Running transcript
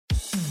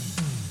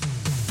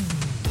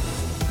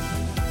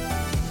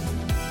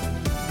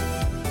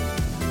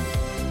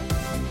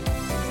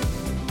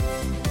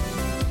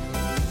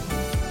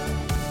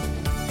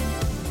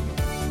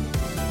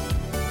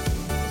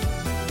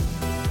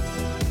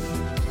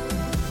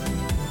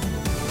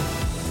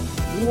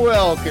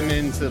Welcome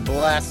into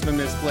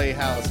Blasphemous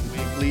Playhouse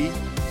Weekly,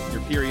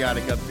 your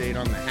periodic update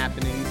on the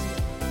happenings.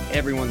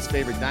 Everyone's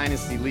favorite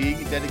dynasty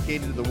league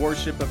dedicated to the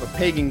worship of a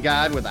pagan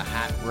god with a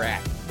hot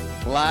rack.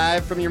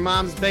 Live from your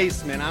mom's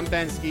basement, I'm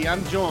Bensky.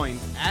 I'm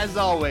joined, as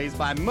always,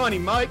 by Money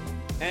Mike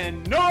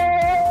and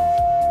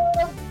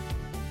Norm.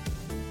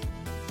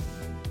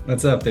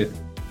 What's up,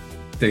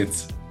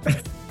 dudes?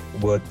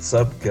 What's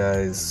up,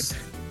 guys?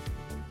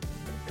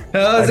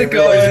 How's it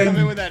going? Come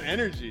in with that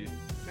energy.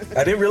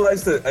 I didn't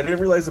realize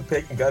the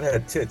pagan god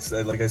had tits.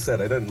 Like I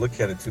said, I didn't look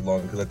at it too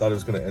long because I thought it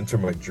was going to enter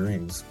my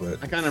dreams. But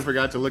I kind of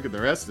forgot to look at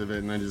the rest of it,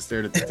 and I just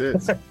stared at the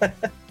tits.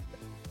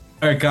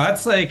 Are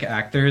gods like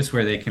actors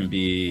where they can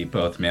be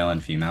both male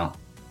and female?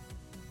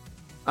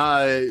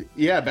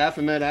 Yeah,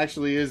 Baphomet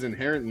actually is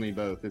inherently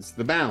both. It's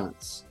the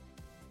balance.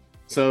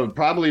 So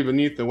probably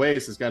beneath the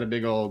waist, it's got a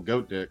big old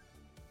goat dick.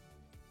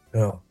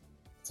 Oh,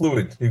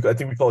 fluid. I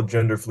think we call it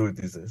gender fluid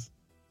these days.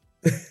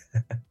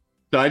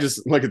 So I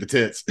just look at the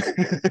tits.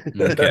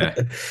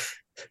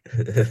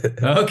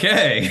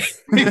 Okay.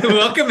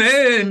 Welcome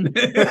in.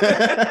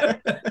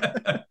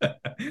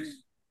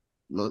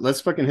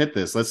 Let's fucking hit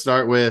this. Let's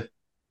start with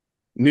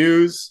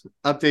news,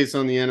 updates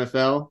on the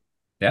NFL.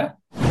 Yeah.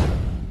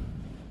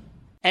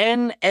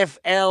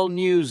 NFL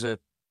news.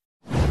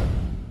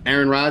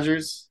 Aaron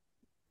Rodgers.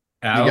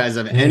 Out. You guys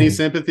have any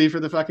sympathy for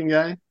the fucking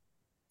guy?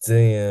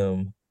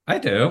 Damn. I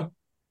do.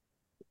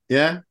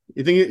 Yeah?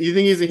 You think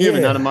he's a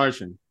human, not a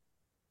Martian?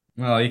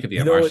 Well, he could be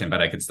a Martian,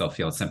 but I could still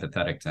feel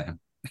sympathetic to him.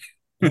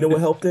 You know what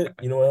helped it?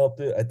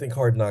 I think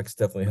Hard Knocks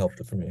definitely helped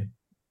it for me.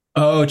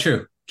 Oh,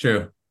 true.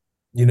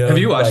 You know, have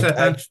you watched that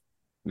then?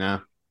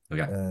 No.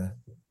 Okay.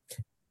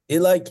 I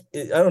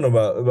don't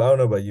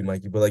know about you,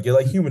 Mikey, but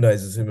it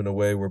humanizes him in a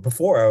way where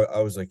before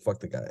I was like, fuck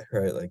the guy,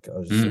 right? Like I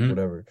was just like,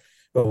 whatever.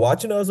 But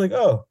watching, I was like,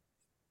 oh,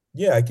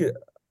 yeah, I could.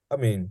 I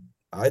mean,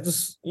 I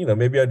just,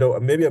 maybe I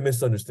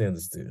misunderstand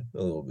this dude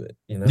a little bit,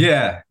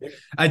 Yeah.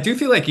 I do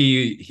feel like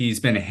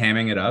he's been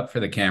hamming it up for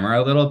the camera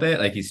a little bit.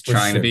 Like he's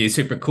trying to be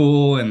super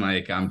cool and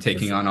like I'm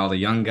taking on all the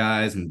young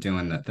guys and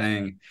doing the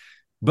thing.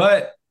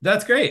 But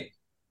that's great.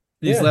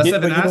 He's less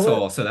of an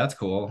asshole, so that's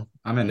cool.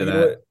 I'm into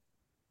that.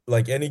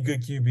 Like any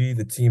good QB,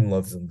 the team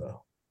loves him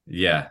though.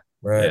 Yeah.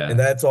 Right. Yeah. And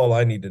that's all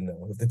I need to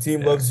know. If the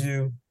team loves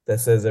you, that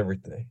says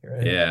everything,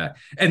 right? Yeah.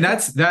 And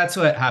that's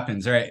what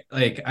happens, right?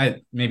 Like I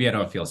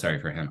don't feel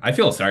sorry for him. I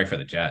feel sorry for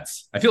the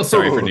Jets. I feel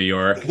sorry for New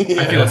York.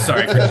 I feel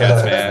sorry for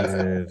Jets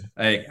fans.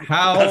 Like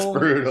that's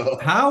brutal.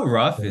 How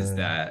rough is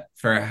that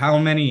for how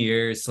many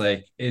years?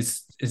 Like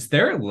is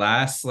their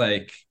last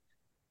like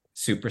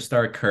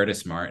superstar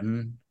Curtis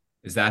Martin?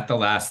 Is that the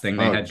last thing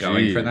they had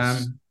going for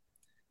them?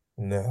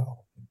 No.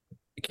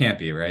 It can't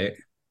be, right?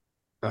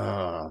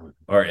 Or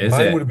is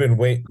mine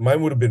it?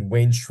 Mine would have been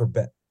Wayne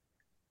Chrebet.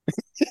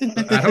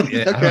 I don't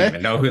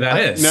even know who that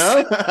is.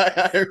 No,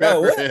 I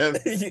remember him.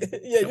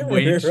 Yeah, you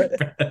remember,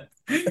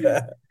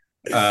 right?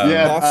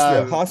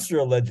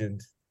 Hofstra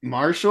legend.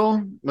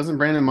 Marshall? Wasn't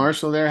Brandon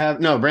Marshall there?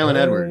 Braylon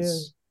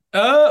Edwards.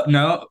 Yeah. Oh,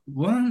 no.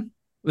 What?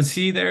 Was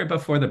he there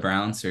before the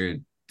Browns or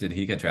did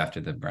he get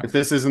drafted to the Browns? If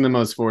this isn't the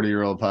most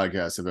 40-year-old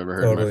podcast I've ever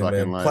heard in my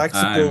fucking life.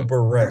 Plaxico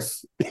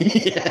Burress.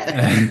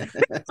 Yeah.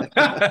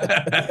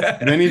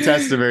 Vinny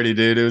Testaverde,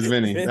 dude. It was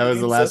Vinny. That was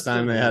the last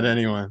time they had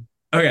anyone.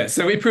 Okay,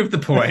 so we proved the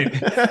point.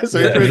 I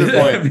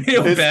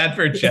feel bad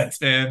for Jets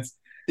fans.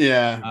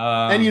 Yeah.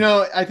 And,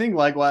 I think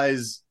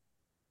likewise,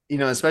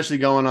 especially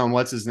going on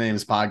what's his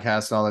name's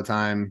podcast all the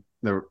time,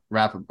 not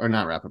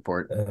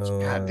Rappaport.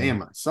 God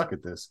damn, I suck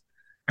at this.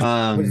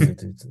 What is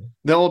it?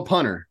 The old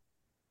punter.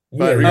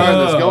 But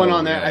regardless, going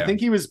on there, I think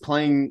he was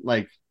playing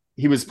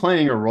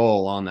a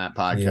role on that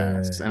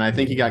podcast. And I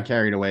think he got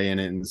carried away in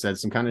it and said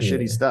some kind of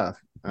shitty stuff.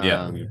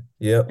 And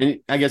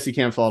I guess you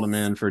can't fault a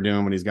man for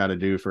doing what he's got to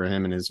do for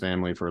him and his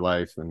family for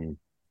life. And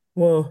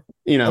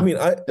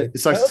it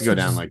sucks to go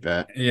down like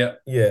that. Yeah,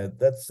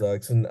 that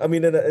sucks. And I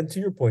mean, and to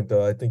your point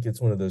though, I think it's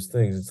one of those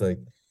things. It's like,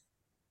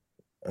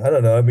 I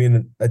don't know. I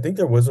mean, I think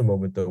there was a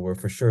moment though where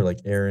for sure, like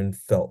Aaron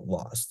felt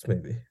lost.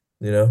 Maybe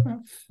Yeah.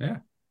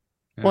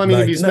 Well, I mean,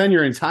 if you spend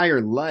your entire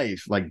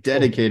life like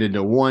dedicated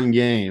to one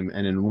game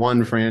and in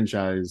one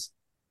franchise,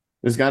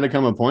 there's got to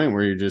come a point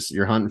where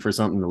you're hunting for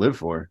something to live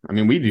for. I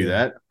mean, we do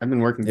that. I've been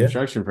working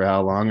construction for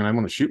how long, and I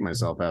want to shoot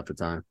myself half the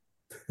time.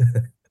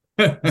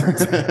 Damn.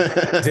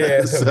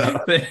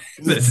 So,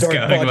 this is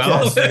going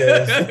well.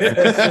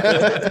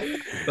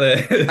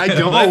 I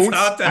don't.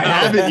 I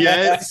haven't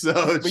yet.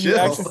 So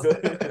chill.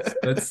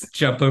 Let's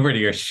jump over to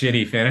your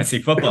shitty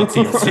fantasy football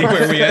team. See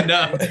where we end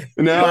up.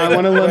 No, I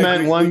want to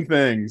lament one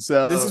thing.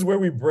 So this is where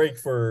we break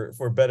for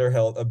better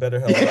health. A better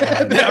health.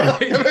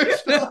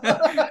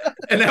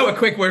 And now a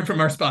quick word from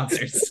our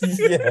sponsors.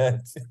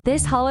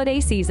 This holiday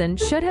season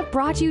should have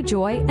brought you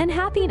joy and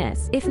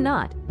happiness. If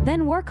not,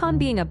 then work on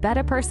being a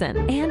better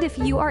person. And if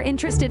you are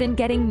interested in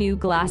getting new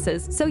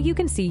glasses so you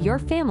can see your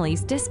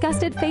family's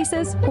disgusted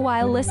faces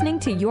while listening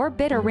to your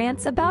bitter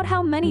rants about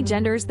how many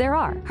genders there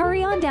are,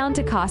 hurry on down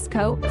to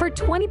Costco for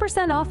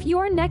 20% off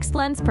your next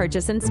lens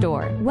purchase in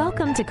store.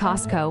 Welcome to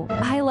Costco.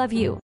 I love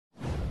you.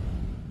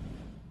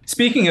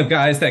 Speaking of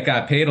guys that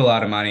got paid a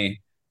lot of money,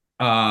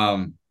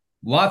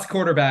 lots of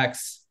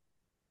quarterbacks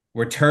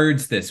were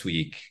turds this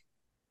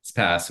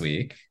past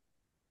week.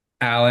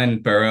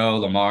 Allen, Burrow,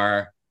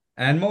 Lamar,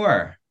 and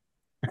more.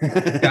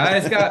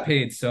 Guys got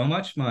paid so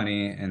much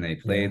money and they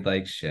played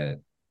like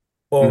shit.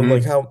 Well,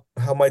 like how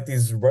might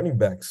these running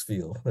backs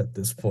feel at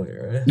this point,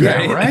 right?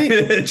 Yeah,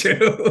 right.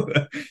 True.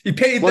 You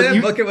paid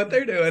them. Look at what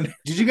they're doing.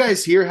 Did you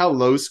guys hear how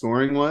low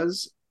scoring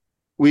was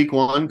week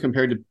 1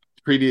 compared to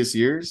previous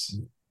years?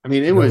 I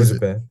mean, it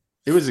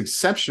was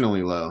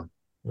exceptionally low.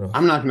 Oh.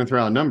 I'm not going to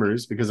throw out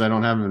numbers because I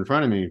don't have them in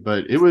front of me,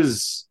 but it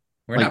was.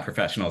 We're not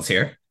professionals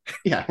here.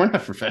 Yeah, we're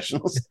not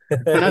professionals.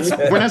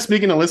 We're not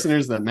speaking to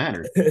listeners that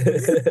matter.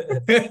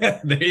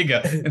 There you go.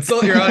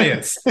 Insult your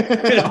audience.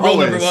 Rule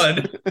number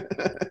 1.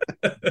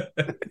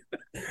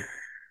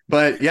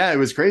 But yeah, it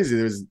was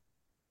crazy.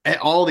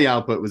 All the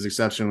output was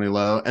exceptionally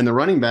low, and the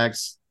running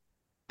backs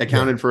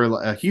accounted for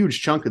a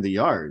huge chunk of the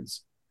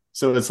yards.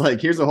 So it's like,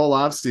 here's a whole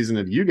offseason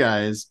of you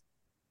guys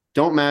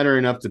don't matter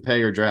enough to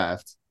pay or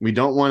draft. We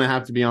don't want to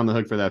have to be on the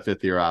hook for that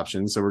 5th-year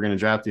option, so we're going to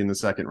draft you in the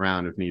 2nd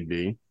round if need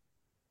be.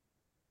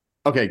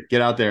 Okay,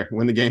 get out there,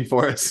 win the game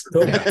for us.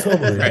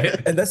 Totally. Right?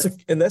 And that's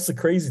the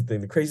crazy thing.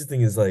 The crazy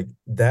thing is like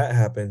that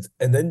happens,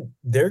 and then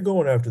they're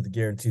going after the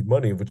guaranteed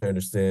money, which I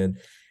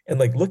understand. And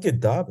like, look at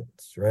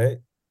Dobbins, right?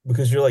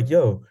 Because you're like,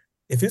 yo,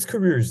 if his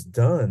career is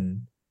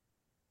done,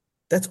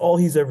 that's all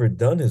he's ever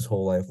done his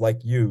whole life.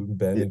 Like you,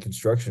 Ben, in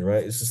construction,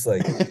 right? It's just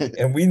like,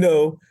 and we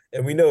know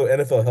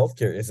NFL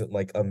healthcare isn't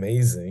like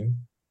amazing.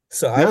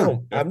 So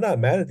I'm not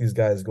mad at these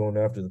guys going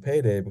after the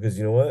payday because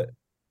you know what?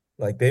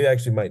 Like they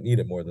actually might need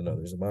it more than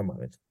others in my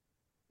mind.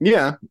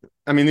 Yeah.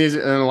 I mean,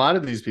 a lot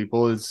of these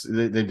people,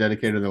 they've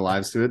dedicated their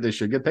lives to it. They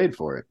should get paid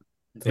for it.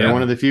 They're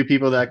one of the few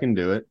people that can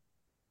do it.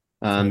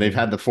 They've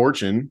had the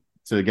fortune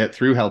to get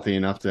through healthy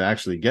enough to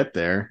actually get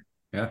there.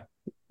 Yeah.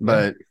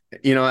 But,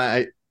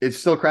 it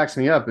still cracks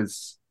me up.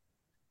 It's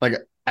like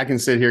I can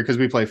sit here because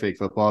we play fake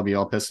football, be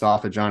all pissed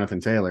off at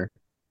Jonathan Taylor.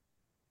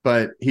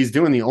 But he's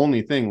doing the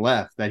only thing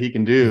left that he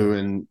can do.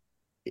 And,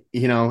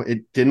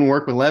 it didn't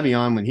work with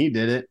Le'Veon when he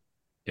did it.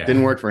 Yeah.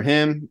 Didn't work for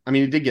him. I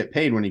mean, he did get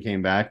paid when he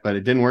came back, but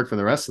it didn't work for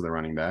the rest of the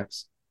running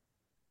backs.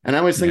 And I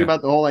always think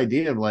about the whole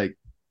idea of like,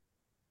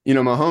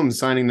 Mahomes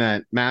signing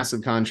that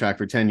massive contract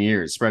for 10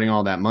 years, spreading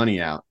all that money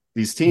out.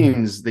 These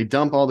teams, they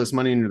dump all this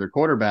money into their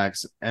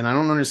quarterbacks, and I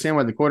don't understand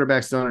why the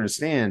quarterbacks don't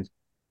understand.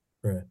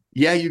 Right.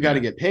 Yeah, you got to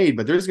get paid,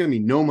 but there's going to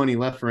be no money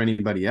left for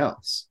anybody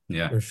else.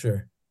 Yeah. For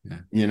sure.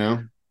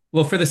 Yeah.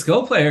 Well, for the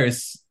skill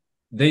players,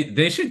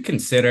 they should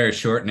consider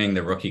shortening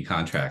the rookie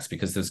contracts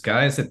because those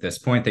guys at this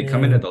point, they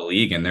come into the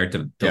league and they're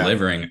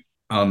delivering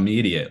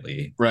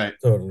immediately. Right.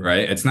 Totally.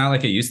 Right. It's not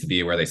like it used to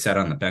be where they sat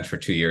on the bench for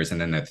 2 years and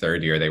then the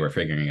 3rd year they were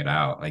figuring it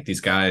out. Like these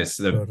guys,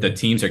 the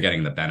teams are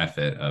getting the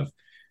benefit of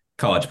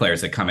college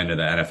players that come into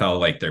the NFL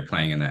like they're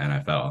playing in the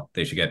NFL.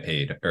 They should get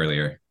paid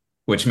earlier,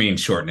 which means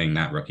shortening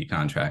that rookie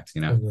contract,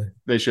 Totally.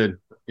 They should.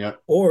 Yeah.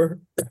 Or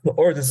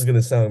this is going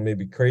to sound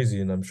maybe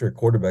crazy, and I'm sure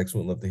quarterbacks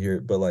wouldn't love to hear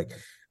it, but like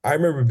I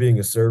remember being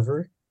a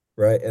server,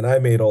 right? And I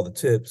made all the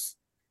tips.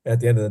 At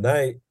the end of the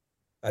night,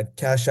 I'd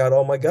cash out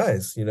all my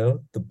guys,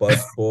 the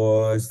bus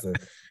boys,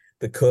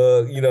 the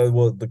cook,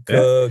 the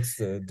cooks,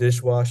 the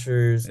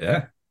dishwashers.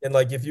 Yeah. And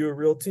like, if you're a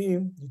real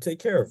team, you take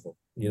care of them,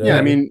 Yeah,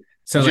 I mean,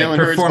 so like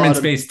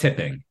performance-based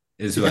tipping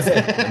is what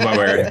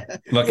we're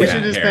looking at. We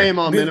should just pay them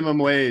all minimum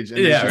wage and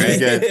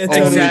get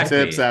only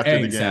tips after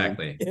the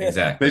game.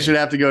 Exactly. They should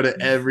have to go to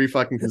every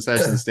fucking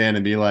concession stand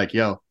and be like,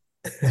 yo,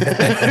 you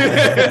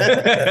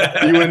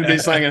wouldn't be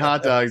slinging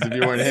hot dogs if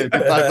you weren't hitting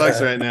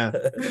 $5 right now.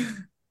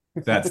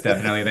 That's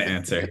definitely the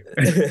answer.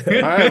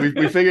 All right,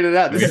 we figured it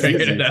out. We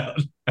figured it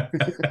out.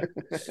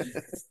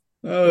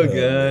 Oh,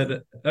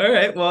 good. All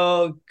right.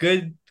 Well,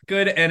 good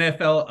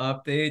NFL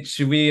update.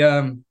 Should we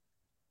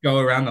go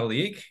around the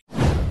league?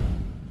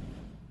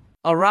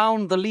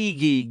 Around the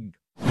league.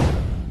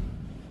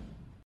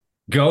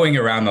 Going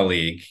around the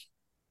league,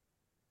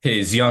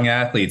 his young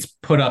athletes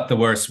put up the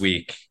worst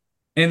week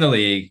in the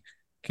league.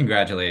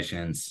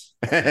 Congratulations.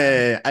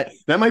 Hey,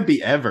 that might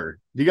be ever.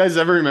 Do you guys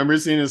ever remember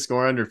seeing a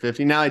score under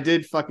 50? Now, I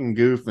did fucking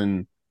goof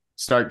and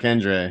start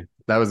Kendre.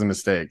 That was a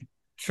mistake.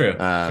 True.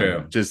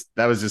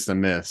 That was just a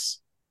miss.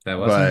 That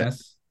was a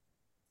miss.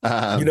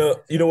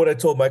 You know what I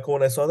told Michael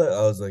when I saw that?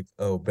 I was like,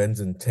 "Oh, Ben's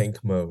in tank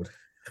mode."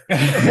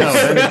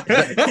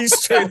 He's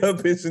straight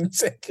up is in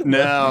tank mode.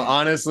 No,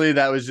 honestly,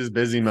 that was just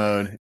busy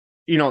mode.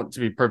 To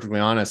be perfectly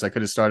honest, I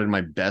could have started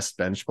my best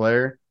bench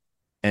player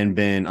and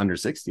been under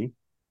 60.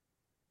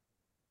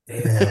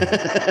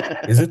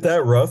 Damn. Is it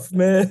that rough,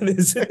 man?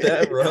 Is it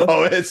that rough?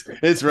 Oh,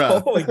 it's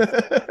rough. Oh,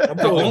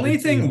 the only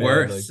thing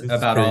worse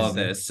about all of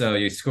this, so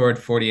you scored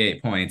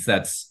 48 points.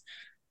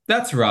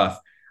 That's rough.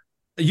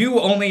 You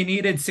only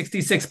needed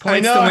 66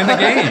 points to win the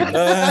game.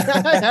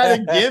 I had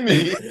a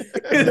gimme.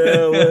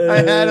 I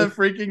had a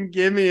freaking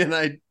gimme, and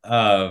I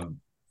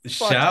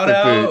shout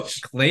out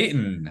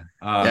Clayton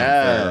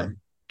for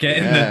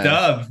getting the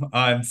dub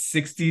on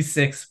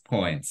 66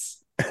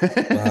 points.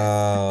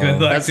 Wow.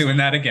 Good luck doing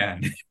that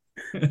again.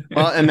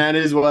 Well, and that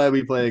is why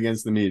we play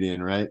against the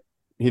median, right?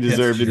 He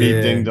deserved to be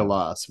dinged a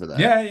loss for that.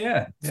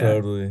 Yeah.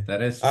 Totally.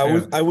 That is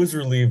true. I was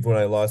relieved when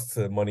I lost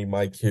to Money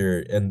Mike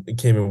here and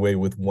came away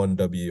with 1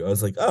 W. I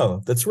was like,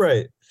 oh, that's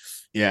right.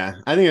 Yeah,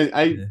 I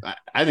think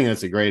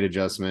that's a great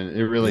adjustment.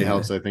 It really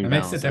helps. I think it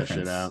makes a balance that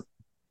difference shit out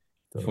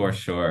for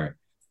sure.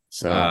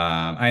 So,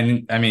 I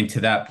mean,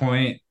 to that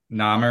point,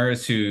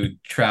 Namers, who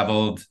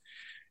traveled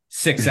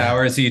 6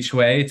 hours each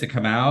way to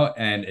come out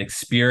and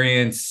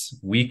experience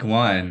week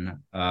 1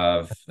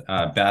 of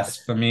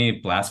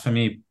Blasphemy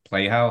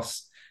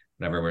Playhouse,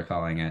 whatever we're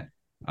calling it.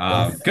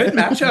 Good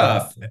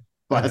matchup.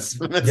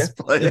 Blasphemous.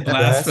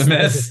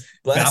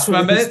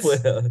 Blasphemous.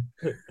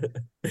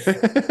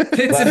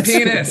 Tits and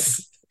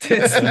penis.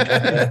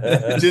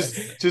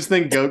 Just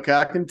think goat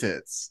cock and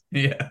tits.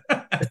 Yeah.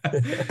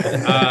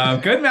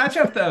 Good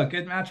matchup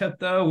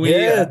though. We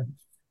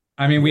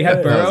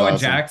had Burrow and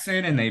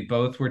Jackson, and they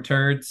both were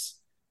turds.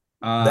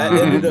 That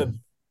ended up.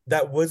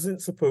 That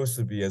wasn't supposed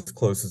to be as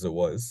close as it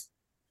was.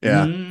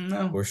 Yeah,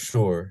 no. For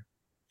sure.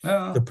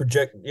 The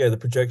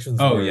projections.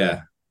 Oh were,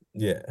 yeah.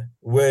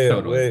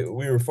 Way.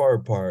 We were far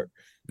apart.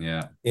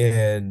 Yeah,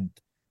 and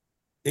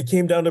it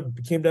came down to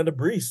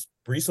Brees.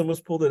 Brees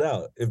almost pulled it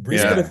out. If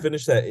Brees could have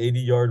finished that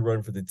 80-yard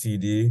run for the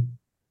TD,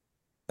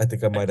 I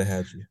think I might have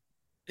had you.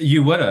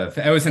 You would have.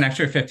 It was an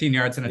extra 15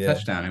 yards and a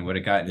touchdown, and would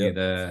have gotten you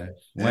the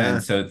win. Yeah.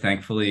 So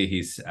thankfully,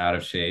 he's out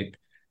of shape.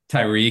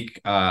 Tyreek,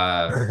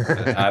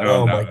 I don't know.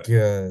 Oh my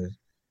god,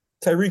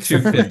 Tyreek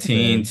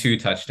 215, 2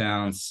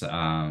 touchdowns.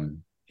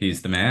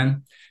 He's the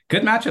man.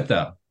 Good matchup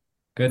though.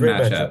 Great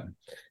matchup.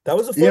 That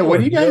was a fun one. What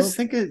do you guys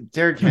think of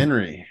Derrick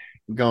Henry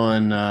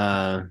going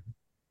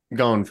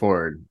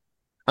forward?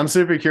 I'm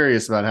super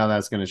curious about how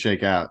that's going to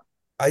shake out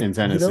in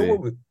Tennessee. You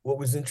know what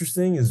was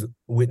interesting is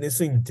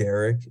witnessing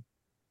Derrick.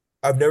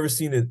 I've never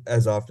seen it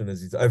as often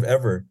as I've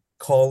ever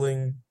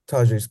calling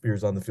Tajay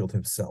Spears on the field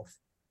himself.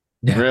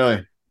 Yeah.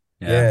 Really?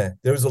 Yeah.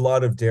 There was a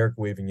lot of Derrick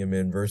waving him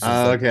in versus.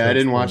 Okay. I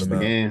didn't watch the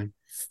game.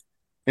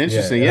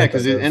 Interesting. Yeah,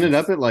 because it ended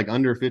up at like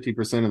under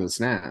 50% of the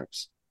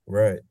snaps.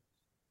 Right.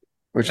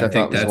 Which I think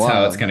thought was that's wild.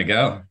 how it's going to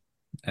go.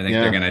 I think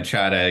they're going to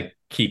try to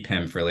keep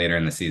him for later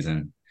in the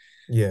season.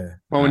 Yeah.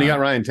 Well, when you got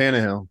Ryan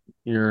Tannehill,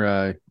 you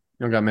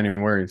don't got many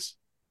worries.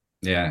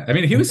 Yeah. I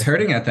mean, he was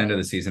hurting at the end of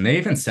the season. They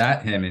even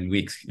sat him in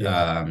week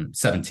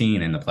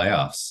 17 in the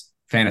playoffs,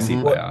 fantasy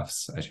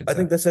playoffs, I should say. I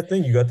think that's the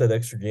thing. You got that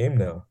extra game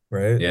now,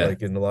 right? Yeah.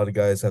 Like, and a lot of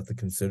guys have to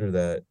consider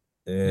that.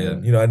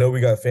 And, I know we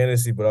got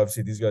fantasy, but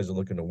obviously these guys are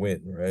looking to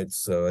win, right?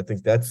 So I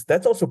think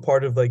that's also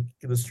part of like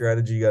the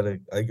strategy. You got to,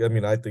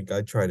 I think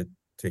I try to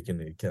take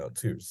into account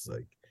too. It's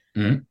like,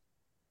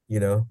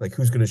 like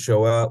who's going to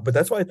show out. But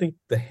that's why I think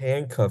the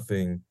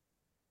handcuffing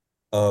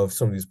of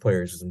some of these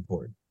players is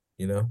important,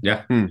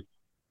 Yeah.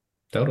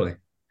 Totally.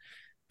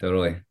 So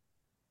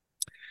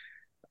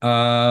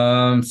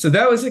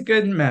that was a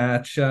good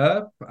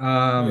matchup.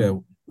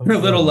 A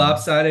little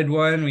lopsided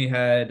one. We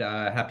had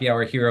Happy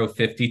Hour Hero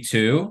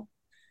 52,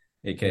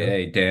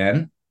 aka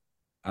Dan,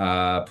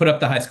 put up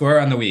the high score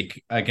on the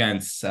week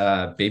against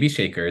Baby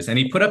Shakers, and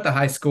he put up the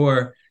high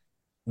score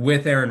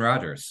with Aaron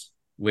Rodgers,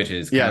 which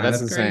is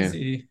that's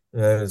crazy. Insane.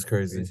 That is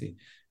crazy.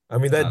 I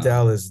mean, that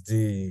Dallas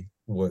D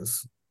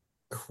was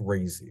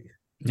crazy.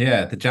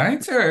 Yeah, the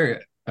Giants are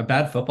a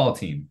bad football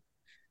team.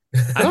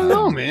 I don't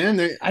know, man.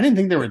 I didn't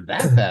think they were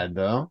that bad,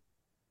 though.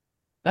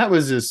 That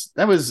was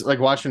like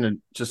watching a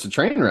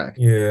train wreck.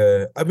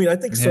 Yeah. I mean, I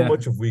think so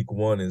much of week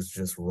 1 is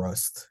just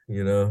rust,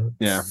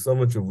 Yeah. So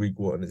much of week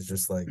 1 is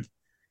just like,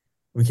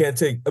 we can't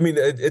take, I mean,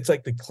 it's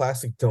like the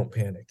classic don't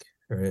panic,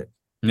 right?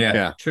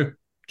 Yeah. True.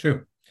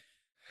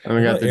 And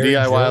we got the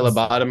DIY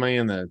lobotomy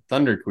and the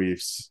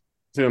Thunderqueefs.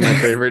 Two of my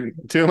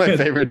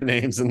favorite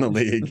names in the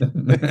league.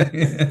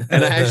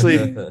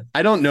 And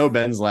I don't know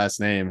Ben's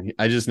last name.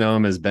 I just know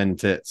him as Ben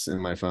Tits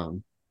in my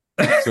phone.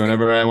 So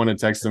whenever I want to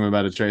text him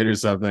about a trade or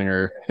something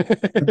or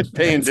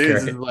paying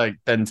dues, it's like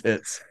Ben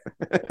Tits.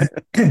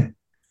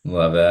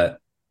 Love that.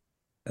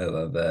 I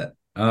love that.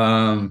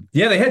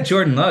 They had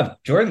Jordan Love.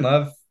 Jordan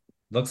Love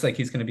looks like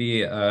he's going to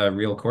be a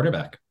real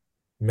quarterback.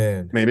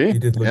 Man, maybe he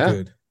did look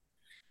good.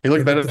 He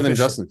looked better than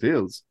Justin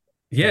Fields.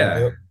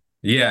 Yeah.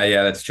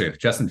 Yeah, that's true.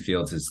 Justin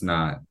Fields is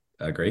not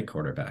a great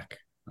quarterback.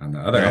 On the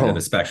other end of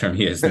the spectrum,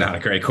 he is not a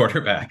great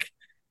quarterback.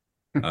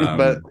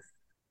 But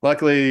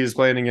luckily, he's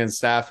playing against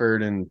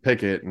Stafford and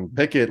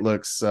Pickett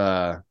looks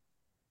like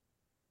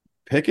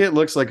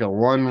a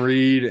one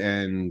read,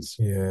 and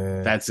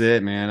that's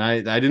it, man.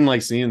 I didn't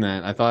like seeing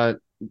that. I thought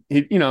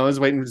I was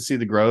waiting to see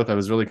the growth. I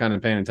was really kind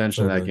of paying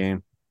attention to that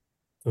game,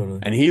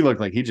 and he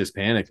looked like he just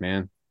panicked,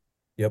 man.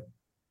 Yep.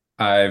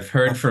 I've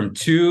heard from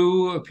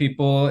 2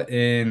 people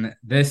in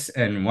this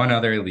and one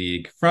other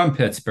league from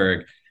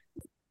Pittsburgh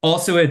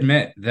also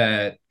admit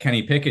that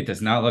Kenny Pickett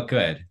does not look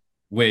good,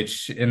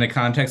 which in the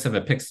context of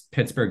a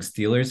Pittsburgh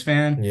Steelers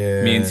fan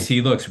means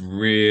he looks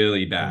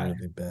really bad.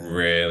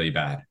 Really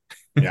bad.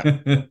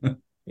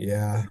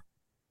 Yeah.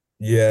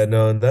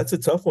 No, that's a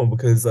tough one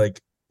because like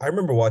I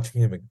remember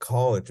watching him in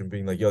college and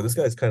being like, yo, this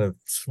guy's kind of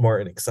smart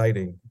and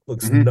exciting.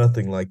 Looks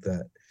nothing like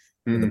that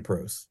in the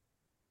pros.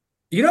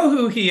 You know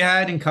who he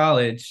had in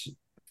college?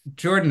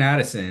 Jordan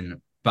Addison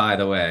by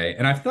the way,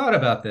 and I've thought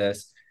about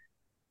this,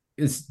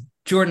 is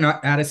Jordan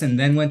Addison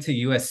then went to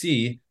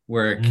USC,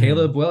 where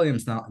Caleb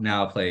Williams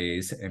now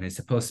plays and is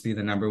supposed to be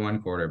the number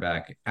 1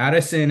 quarterback.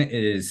 Addison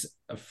is,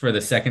 for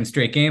the second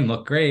straight game,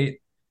 looked great.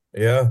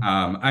 Yeah.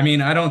 I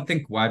mean, I don't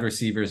think wide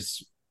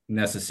receivers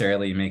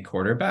necessarily make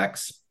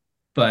quarterbacks,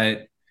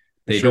 but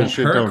they don't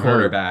hurt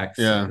quarterbacks.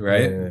 Yeah.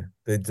 Right? Yeah,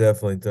 they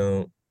definitely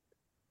don't.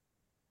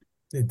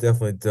 They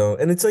definitely don't.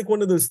 And it's like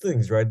one of those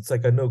things, right? It's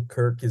like, I know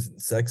Kirk isn't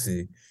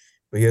sexy,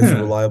 but he has a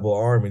reliable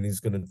arm and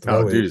he's going to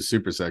throw it. Dude is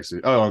super sexy.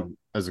 Oh,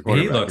 as a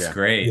quarterback. He looks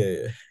great.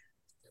 Yeah.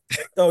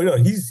 Oh, no,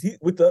 he's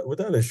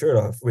without his shirt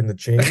off, in the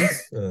chains.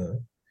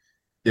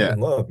 Yeah. In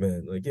love,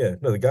 man. Like, yeah.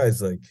 No, the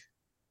guy's like,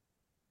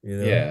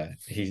 Yeah,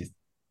 he's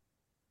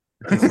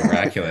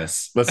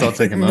miraculous. Let's all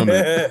take a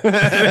moment.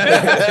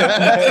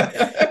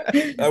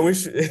 I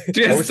wish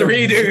just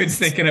 3 dudes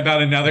thinking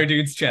about another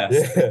dude's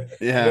chest.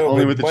 Yeah, no,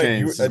 only with the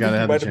chains. I think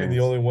you might have been the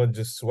only one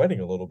just sweating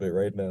a little bit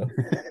right now.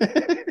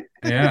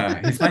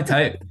 Yeah, he's my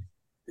type.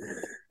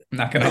 I'm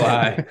not gonna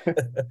lie.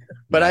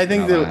 But I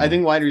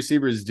think wide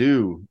receivers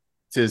do,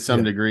 to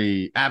some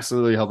degree,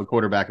 absolutely help a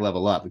quarterback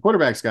level up. The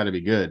quarterback's got to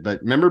be good.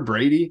 But remember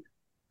Brady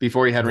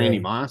before he had Randy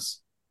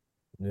Moss?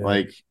 Yeah.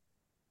 Like,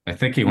 I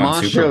think he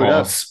won Super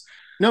Bowls.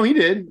 No, he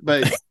did,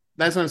 but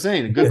that's what I'm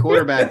saying. A good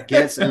quarterback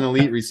gets an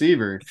elite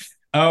receiver.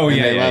 Oh,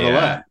 yeah, they level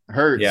up.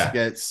 Hurts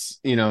gets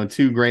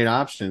 2 great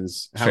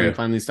options. How he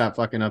finally stopped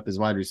fucking up his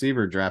wide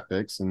receiver draft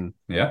picks, and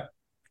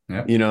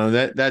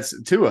that's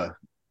Tua.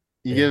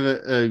 You give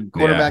a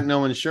quarterback no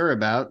one's sure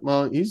about.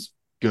 Well, he's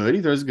good.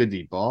 He throws a good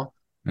deep ball.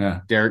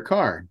 Yeah, Derek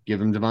Carr. Give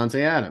him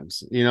Devontae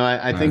Adams.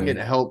 I think it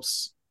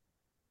helps.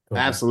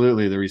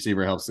 Absolutely, the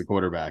receiver helps the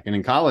quarterback, and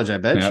in college, I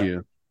bet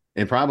you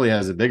it probably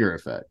has a bigger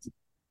effect.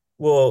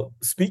 Well,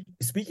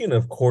 speaking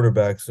of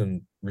quarterbacks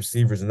and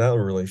receivers and that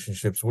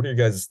relationships, what are your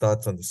guys'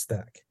 thoughts on the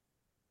stack?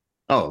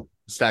 Oh,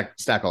 stack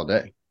all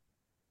day.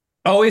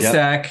 Always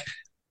stack.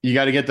 You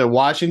got to get the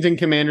Washington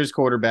Commanders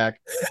quarterback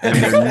and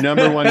their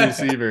number 1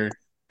 receiver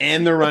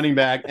and the running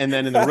back, and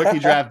then in the rookie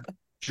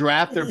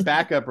draft their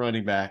backup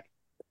running back.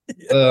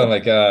 Oh my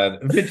God!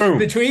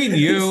 Between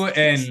you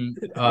and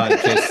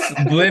just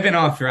living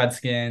off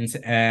Redskins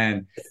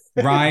and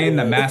Ryan,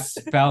 the mass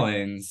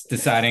felons,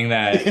 deciding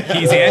that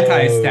he's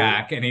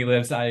anti-stack and he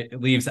leaves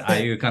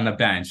Ayuk on the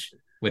bench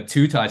with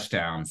 2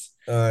 touchdowns.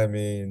 I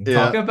mean,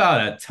 talk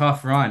about a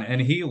tough run,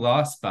 and he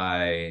lost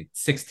by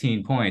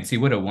 16 points. He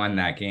would have won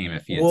that game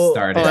if he had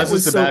started. Oh, that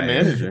was a bad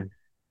manager.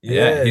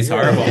 Yeah, he's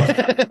horrible.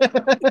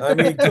 I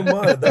mean, come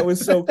on, that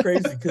was so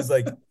crazy because,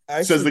 like,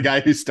 says the guy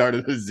who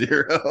started at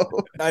 0.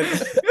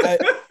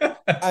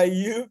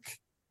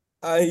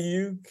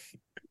 Ayuk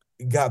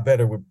got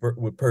better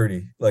with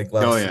Purdy, like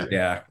last year.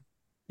 Yeah.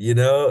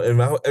 And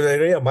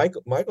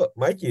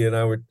Mikey and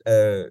I were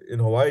in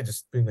Hawaii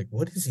just being like,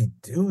 what is he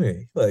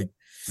doing? Like,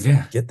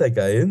 get that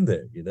guy in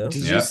there, Did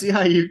you see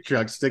how you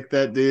truck stick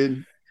that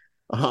dude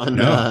on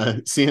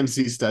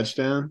CMC's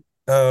touchdown?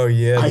 Oh,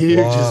 yeah.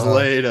 Ayuk just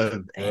laid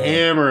a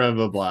hammer of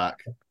a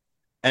block.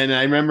 And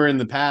I remember in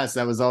the past,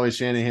 that was always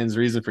Shanahan's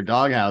reason for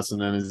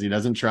doghousing him, is he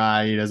doesn't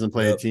try, he doesn't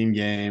play a team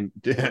game.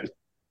 Dude,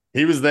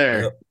 he was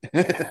there.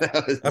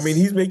 I mean,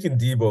 he's making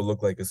Debo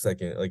look like a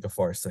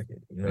far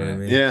second. You know what I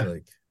mean? Yeah.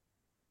 Like,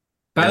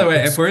 by the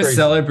way, if we're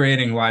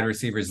celebrating wide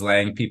receivers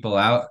laying people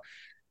out,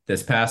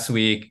 this past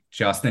week,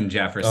 Justin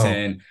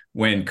Jefferson,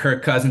 when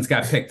Kirk Cousins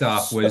got picked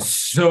off, was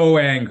so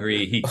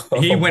angry.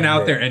 He went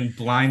out there and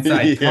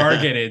blindside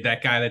targeted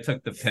that guy that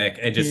took the pick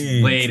and just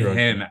laid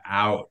him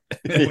out.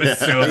 It was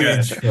so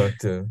good.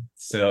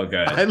 So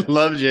good. I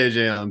love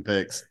JJ on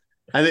picks.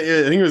 I think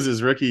it was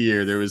his rookie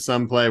year. There was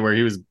some play where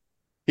he was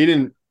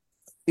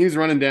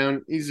running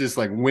down. He's just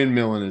like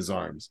windmilling his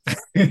arms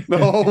the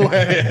whole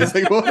way. It's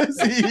like, what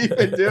is he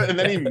even doing? And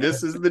then he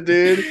misses the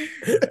dude.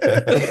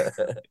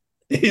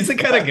 He's the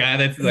kind of guy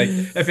that's like,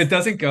 if it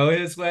doesn't go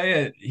his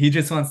way, he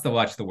just wants to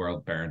watch the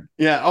world burn.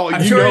 Yeah. Oh,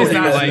 I'm sure he's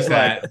not like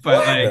that,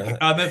 but like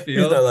on the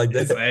field, he's not like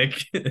that. It's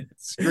like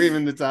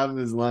screaming the top of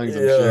his lungs.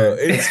 I'm sure.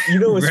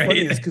 What's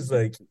funny is because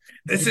like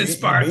this is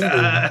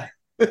Sparta.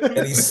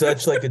 And he's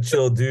such like a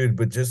chill dude,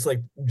 but just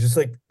like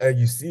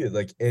you see it,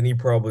 like any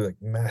probably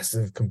like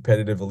massive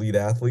competitive elite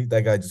athlete,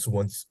 that guy just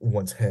wants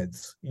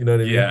heads. You know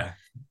what I mean? Yeah,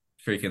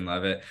 freaking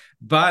love it.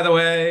 By the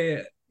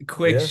way,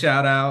 quick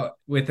shout out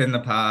within the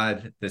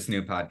pod, this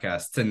new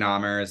podcast, to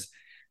Namers,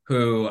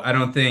 who I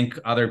don't think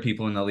other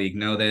people in the league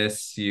know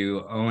this.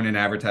 You own an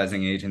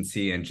advertising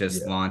agency and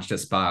just launched a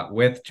spot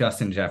with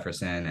Justin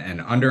Jefferson and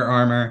Under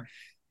Armour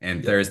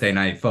and Thursday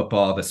Night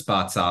Football. The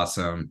spot's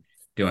awesome.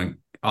 Doing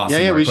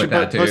awesome. Yeah, we should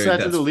post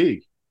that to the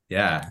league.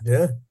 Yeah.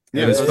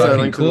 It was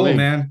fucking cool,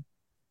 man.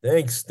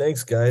 Thanks,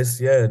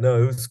 guys. Yeah,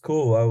 no, it was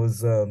cool.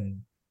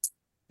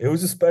 It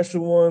was a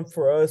special one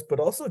for us, but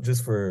also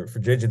just for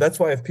JJ. That's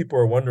why, if people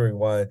are wondering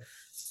why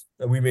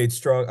I made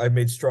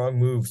strong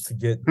moves to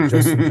get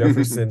Justin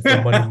Jefferson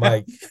from Money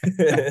Mike.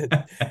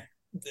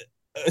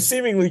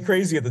 Seemingly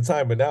crazy at the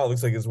time, but now it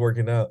looks like it's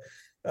working out.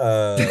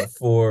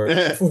 For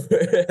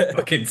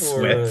fucking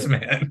Swift,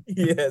 man.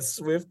 Yeah,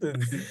 Swift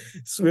and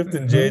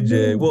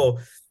JJ. Well,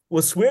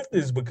 Well, Swift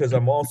is because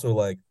I'm also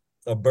like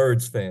a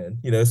Birds fan,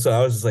 you know. So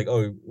I was just like,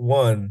 oh,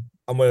 one,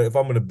 if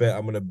I'm gonna bet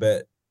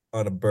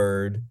on a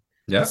bird,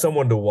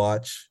 someone to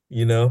watch,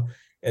 you know.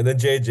 And then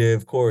JJ,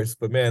 of course.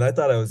 But man, I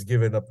thought I was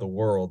giving up the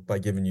world by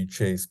giving you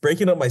Chase.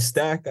 Breaking up my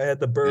stack. I had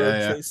the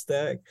Bird Chase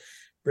stack.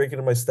 Breaking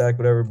up my stack,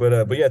 whatever.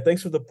 But yeah,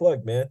 thanks for the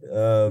plug, man.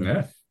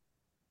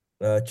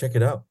 Check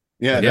it out.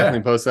 Yeah,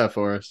 definitely post that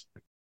for us.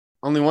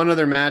 Only one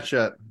other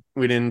matchup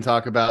we didn't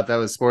talk about. That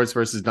was Sports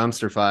versus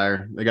Dumpster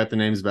Fire. They got the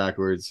names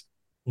backwards.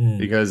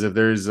 Because if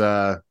there's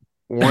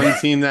one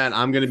team that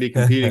I'm going to be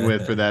competing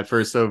with for that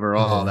first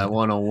overall, that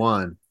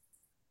 101,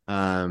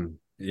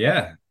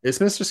 it's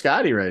Mr.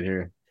 Scotty right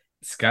here.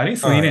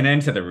 Scotty's leaning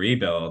into the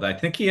rebuild. I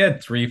think he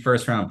had 3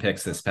 first-round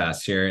picks this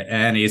past year,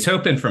 and he's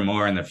hoping for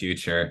more in the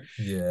future.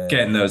 Yeah,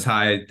 getting those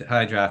high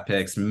draft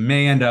picks.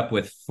 May end up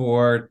with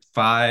 4,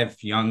 5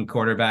 young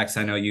quarterbacks.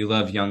 I know you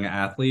love young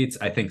athletes.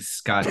 I think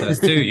Scott does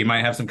too. You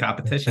might have some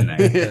competition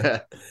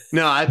there.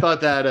 No, I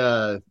thought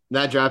that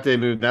that draft day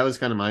move, that was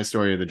kind of my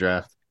story of the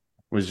draft.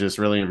 Was just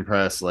really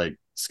impressed. Like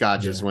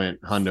Scott just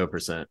went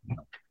 100%.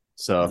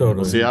 So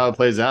we'll see how it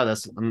plays out.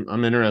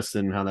 I'm interested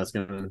in how that's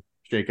going to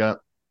shake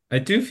up. I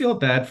do feel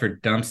bad for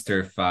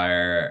Dumpster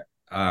Fire.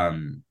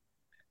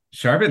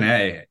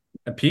 Charbonnet,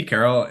 Pete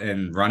Carroll,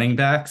 and running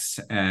backs,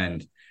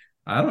 and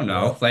I don't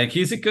know, like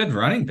he's a good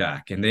running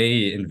back, and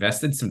they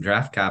invested some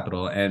draft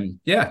capital, and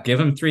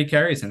give him 3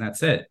 carries, and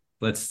that's it.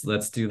 Let's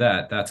do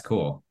that. That's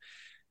cool.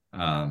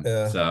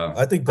 So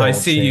I think I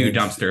see you,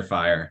 Dumpster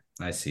Fire.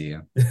 I see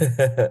you.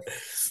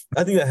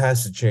 I think that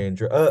has to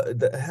change.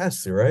 That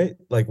has to, right?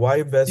 Like, why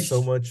invest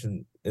so much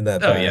in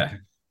that?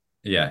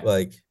 Yeah.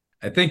 Like,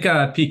 I think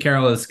Pete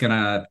Carroll is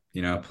gonna,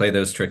 play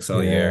those tricks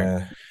all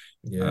year.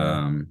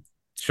 Yeah.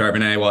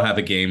 Charbonnet will have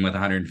a game with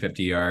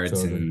 150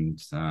 yards, and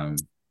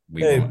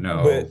we won't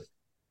know.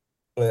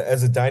 But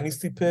as a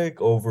dynasty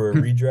pick over a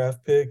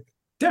redraft pick,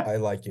 I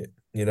like it.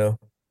 You know.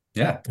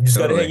 Yeah. You just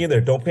gotta hang in there.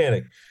 Don't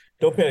panic.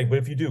 But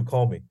if you do,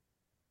 call me.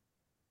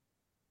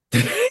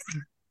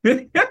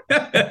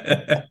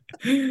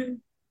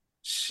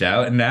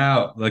 Shouting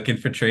out, looking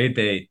for trade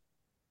bait.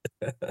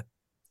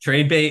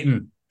 Trade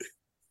baiting.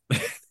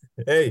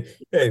 Hey,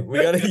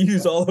 we got to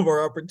use all of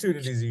our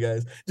opportunities, you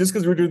guys. Just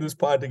because we're doing this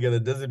pod together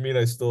doesn't mean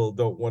I still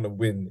don't want to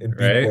win and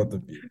beat both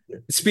of you.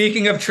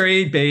 Speaking of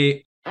trade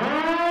bait.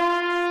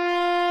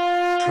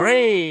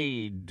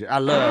 Trade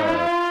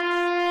alert.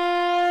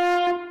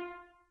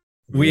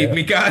 We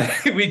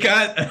got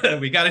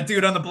a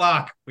dude on the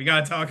block. We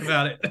got to talk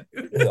about it.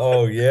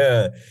 Oh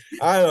yeah.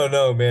 I don't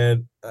know,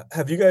 man.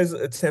 Have you guys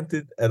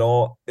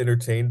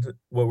entertained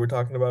what we're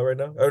talking about right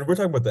now? We're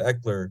talking about the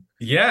Eckler.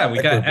 Yeah, we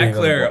got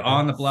Eckler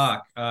on the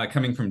block,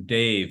 coming from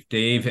Dave.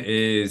 Dave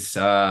is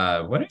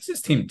what is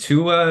his team?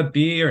 Tua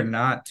B or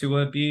not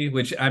Tua B?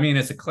 Which, I mean,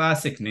 it's a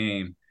classic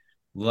name.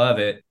 Love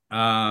it.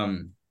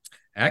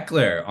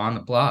 Eckler on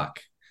the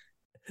block.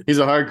 He's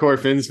a hardcore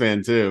Finns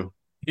fan too.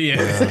 Yeah,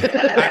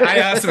 I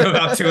asked him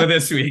about Tua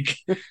this week.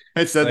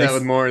 I said that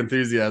with more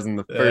enthusiasm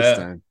the first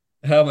time.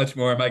 How much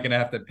more am I going to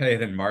have to pay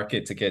than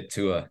market to get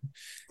Tua?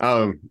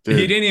 Oh, dude.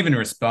 He didn't even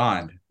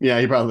respond. Yeah,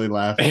 he probably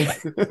laughed.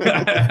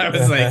 I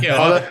was like,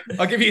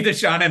 I'll give you the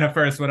Sean and a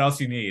first. What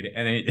else you need?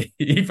 And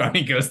he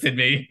finally ghosted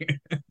me.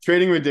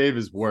 Trading with Dave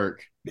is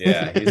work.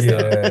 Yeah, he's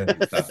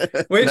tough.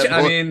 Which,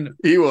 I mean,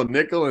 he will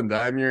nickel and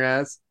dime your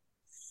ass.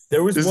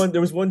 There was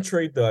one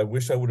trade though I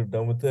wish I would have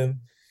done with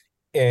him,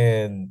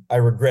 and I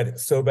regret it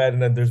so bad.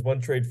 And then there's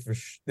one trade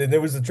then there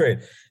was a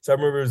trade. So I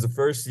remember it was the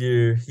first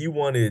year he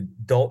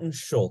wanted Dalton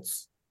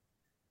Schultz,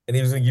 and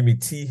he was going to give me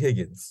T.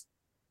 Higgins.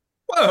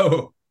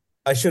 Whoa!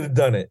 I should have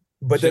done it,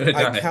 but then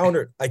I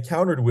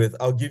countered with,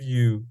 "I'll give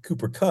you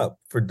Cooper Kupp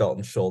for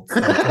Dalton Schultz."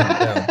 And I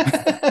turned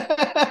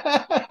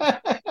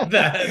it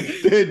down.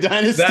 Dude,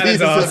 Dynasty that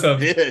is awesome. A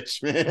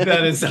bitch, man.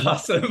 That is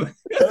awesome.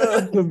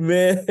 Oh,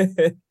 man.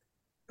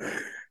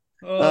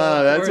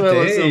 That's what I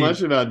love so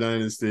much about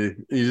Dynasty.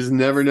 You just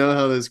never know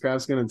how this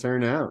crap's going to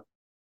turn out.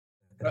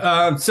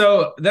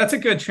 So that's a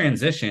good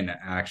transition,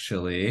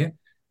 actually,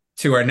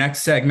 to our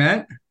next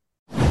segment.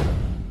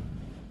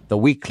 The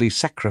Weekly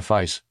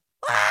Sacrifice.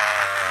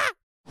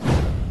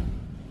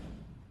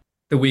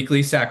 The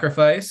Weekly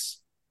Sacrifice.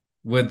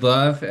 Would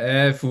love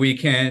if we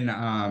can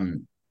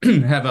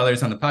have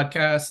others on the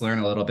podcast learn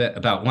a little bit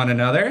about one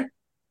another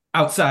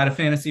outside of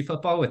fantasy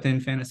football, within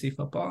fantasy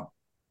football.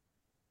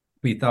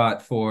 We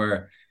thought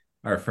for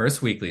our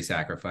first weekly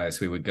sacrifice,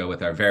 we would go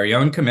with our very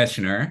own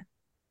commissioner,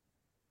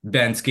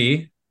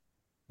 Bensky.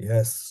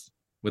 Yes.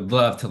 Would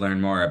love to learn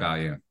more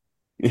about you.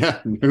 Yeah,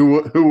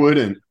 who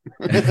wouldn't?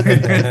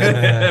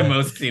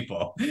 Most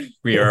people.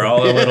 We are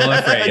all a little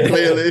afraid.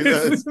 Clearly,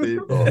 most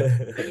people.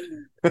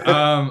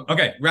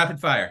 Okay,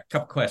 rapid fire.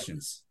 Couple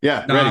questions.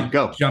 Yeah, ready.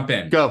 Go. Jump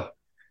in. Go.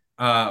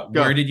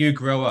 Where did you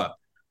grow up?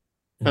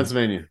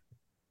 Pennsylvania.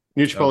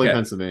 New Chipotle,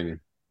 Pennsylvania.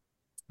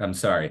 I'm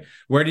sorry.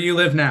 Where do you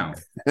live now?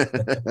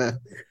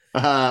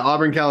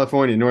 Auburn,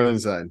 California, northern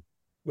side.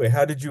 Wait,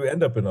 how did you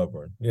end up in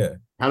Auburn? Yeah.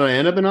 How did I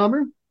end up in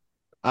Auburn?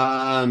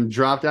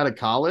 Dropped out of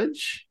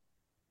college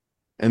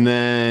And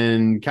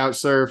then couch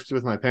surfed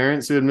with my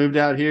parents who had moved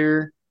out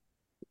here.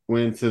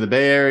 Went to the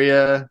Bay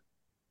Area,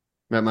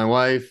 met my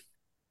wife,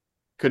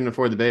 couldn't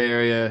afford the Bay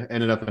Area,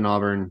 ended up in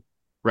Auburn.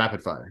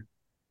 Rapid fire.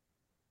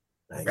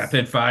 Nice.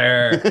 Rapid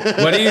fire.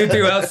 What do you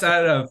do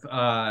outside of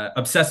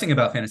obsessing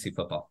about fantasy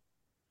football?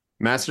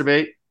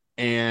 Masturbate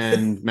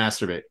and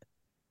masturbate.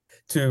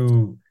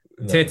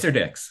 Tits or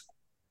dicks?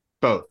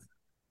 Both.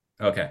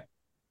 Okay.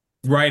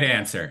 Right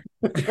answer.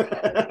 Speaking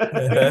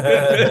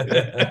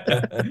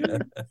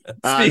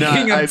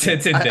of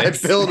tits and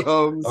dicks. I build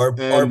homes. Our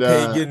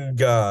pagan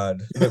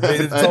god.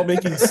 It's all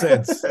making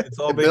sense. It's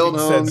all making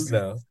sense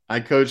now. I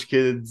coach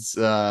kids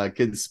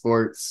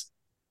sports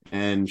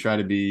and try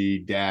to be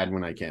dad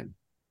when I can.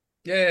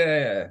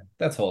 Yeah.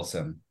 That's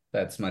wholesome.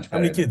 That's much better.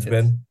 How many kids,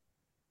 Ben?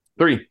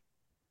 3.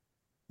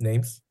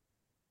 Names?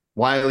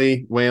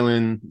 Wiley,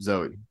 Waylon,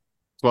 Zoe.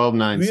 12,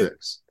 9,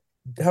 6.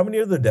 How many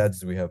other dads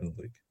do we have in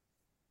the league?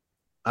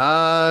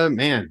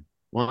 Man,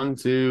 1,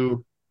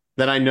 2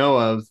 that I know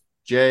of.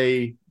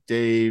 Jay,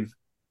 Dave.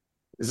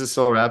 Is this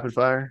still rapid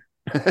fire?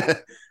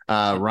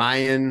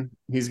 Ryan,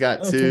 he's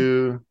got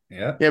 2.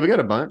 Yeah, we got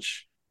a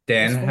bunch.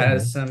 Dan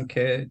has some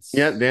kids.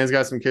 Yeah, Dan's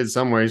got some kids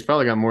somewhere. He's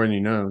probably got more than he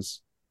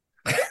knows.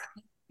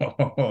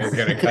 We're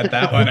gonna cut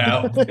that one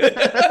out.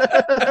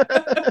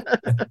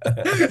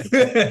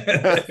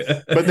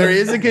 But there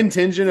is a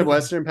contingent of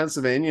Western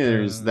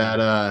Pennsylvanians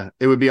that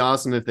it would be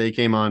awesome if they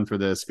came on for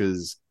this,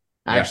 because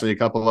actually a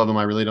couple of them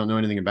I really don't know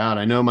anything about.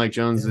 I know Mike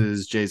Jones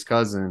is Jay's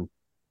cousin.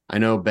 I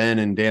know Ben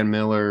and Dan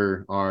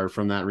Miller are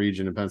from that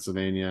region of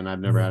Pennsylvania, and I've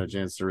never had a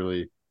chance to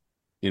really,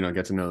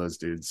 get to know those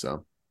dudes.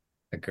 So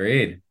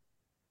agreed.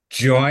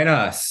 Join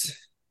us.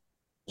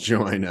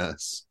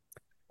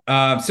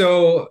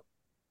 So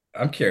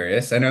I'm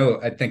curious.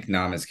 I think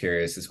Nam is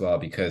curious as well,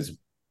 because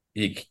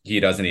he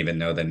doesn't even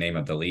know the name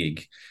of the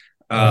league.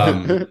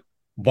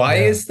 Why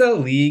is the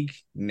league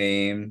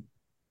name?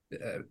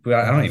 I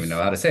don't even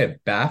know how to say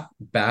it.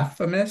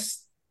 Baphomet.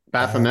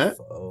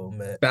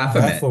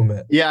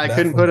 Yeah, I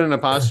couldn't put an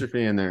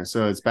apostrophe in there,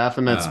 so it's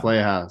Baphomet's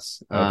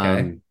Playhouse.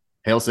 Okay.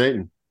 Hail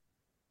Satan.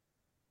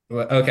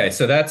 Okay,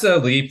 so that's a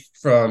leap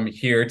from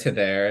here to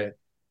there.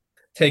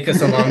 Take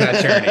us along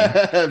that journey.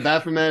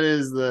 Baphomet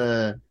is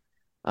a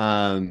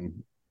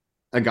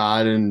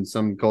god in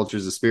some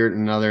cultures, a spirit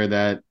in another,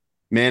 that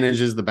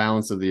manages the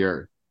balance of the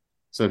earth.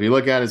 So if you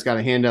look at it, it's got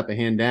a hand up, a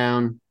hand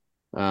down.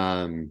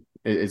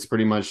 It's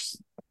pretty much.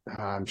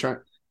 I'm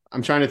trying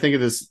to think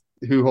of this.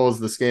 Who holds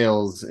the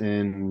scales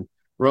in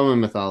Roman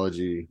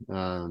mythology?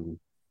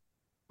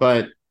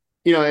 But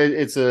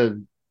it's a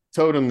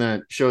totem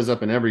that shows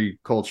up in every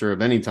culture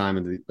of any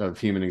time of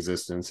human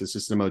existence. It's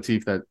just a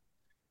motif that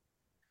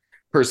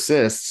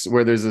persists,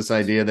 where there's this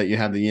idea that you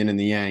have the yin and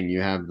the yang,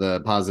 you have the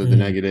positive, the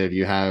negative,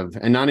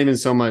 and not even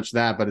so much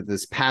that, but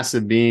this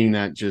passive being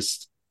that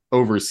just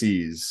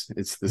oversees.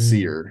 It's the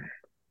seer.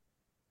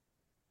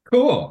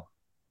 Cool.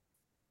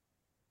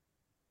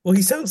 Well,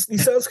 he sounds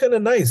kind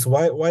of nice.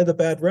 Why the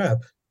bad rap?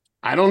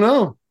 I don't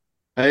know.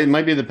 It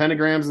might be the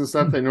pentagrams and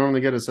stuff that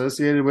normally get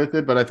associated with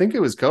it, but I think it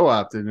was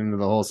co-opted into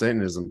the whole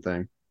Satanism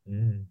thing.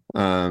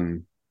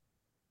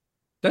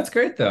 That's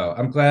great, though.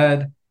 I'm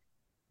glad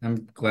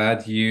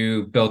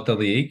you built the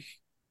league,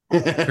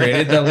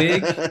 created the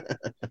league.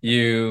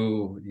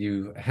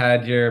 You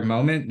had your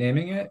moment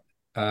naming it,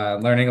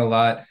 learning a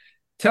lot.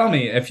 Tell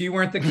me, if you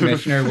weren't the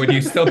commissioner, would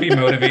you still be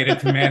motivated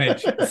to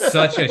manage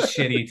such a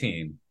shitty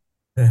team?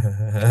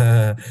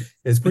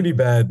 It's pretty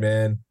bad,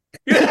 man.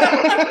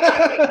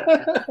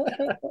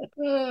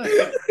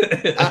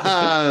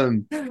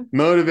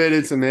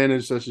 Motivated to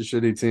manage such a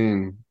shitty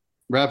team.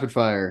 Rapid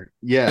fire.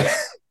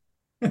 Yes.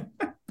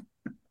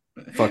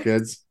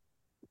 Fuckheads.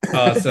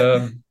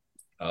 Awesome.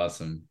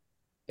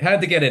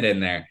 Had to get it in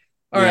there.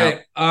 All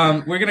right.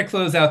 We're gonna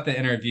close out the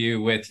interview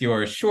with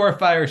your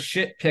surefire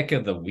shit pick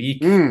of the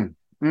week. Who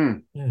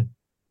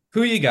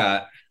you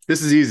got?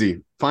 This is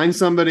easy. Find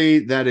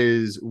somebody that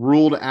is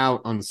ruled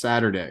out on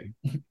Saturday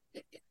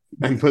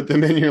and put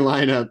them in your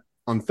lineup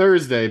on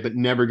Thursday, but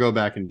never go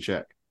back and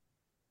check.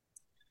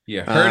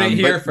 You heard it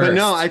here first. But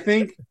no, I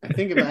think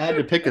if I had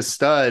to pick a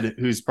stud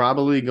who's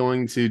probably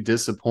going to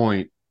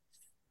disappoint,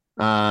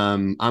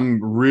 I'm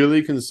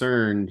really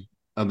concerned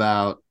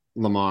about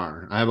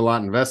Lamar. I have a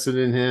lot invested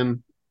in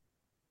him,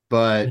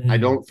 but I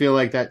don't feel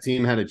like that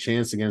team had a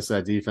chance against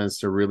that defense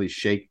to really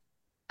shake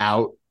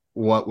out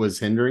what was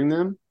hindering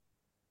them.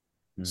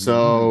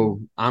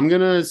 So I'm going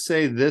to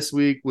say this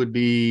week would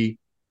be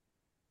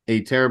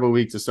a terrible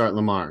week to start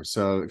Lamar.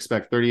 So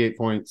expect 38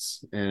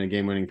 points and a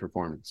game-winning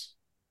performance.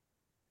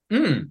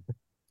 I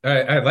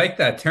like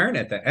that turn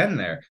at the end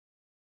there.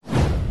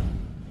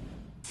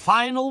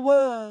 Final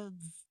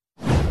words.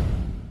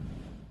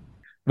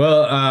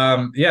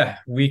 Well,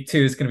 week 2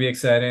 is going to be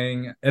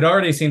exciting. It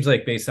already seems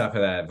like, based off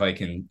of that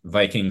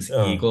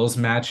Vikings-Eagles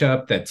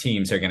matchup, that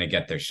teams are going to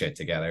get their shit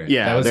together.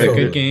 Yeah, that was a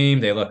good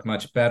game. They look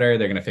much better.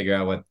 They're going to figure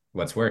out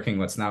what's working,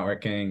 what's not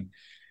working.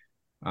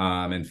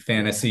 And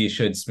fantasy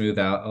should smooth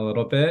out a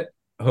little bit.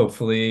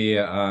 Hopefully,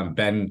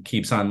 Ben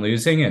keeps on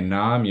losing, and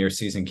Nam, your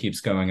season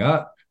keeps going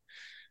up.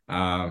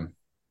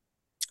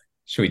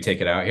 Should we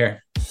take it out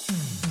here?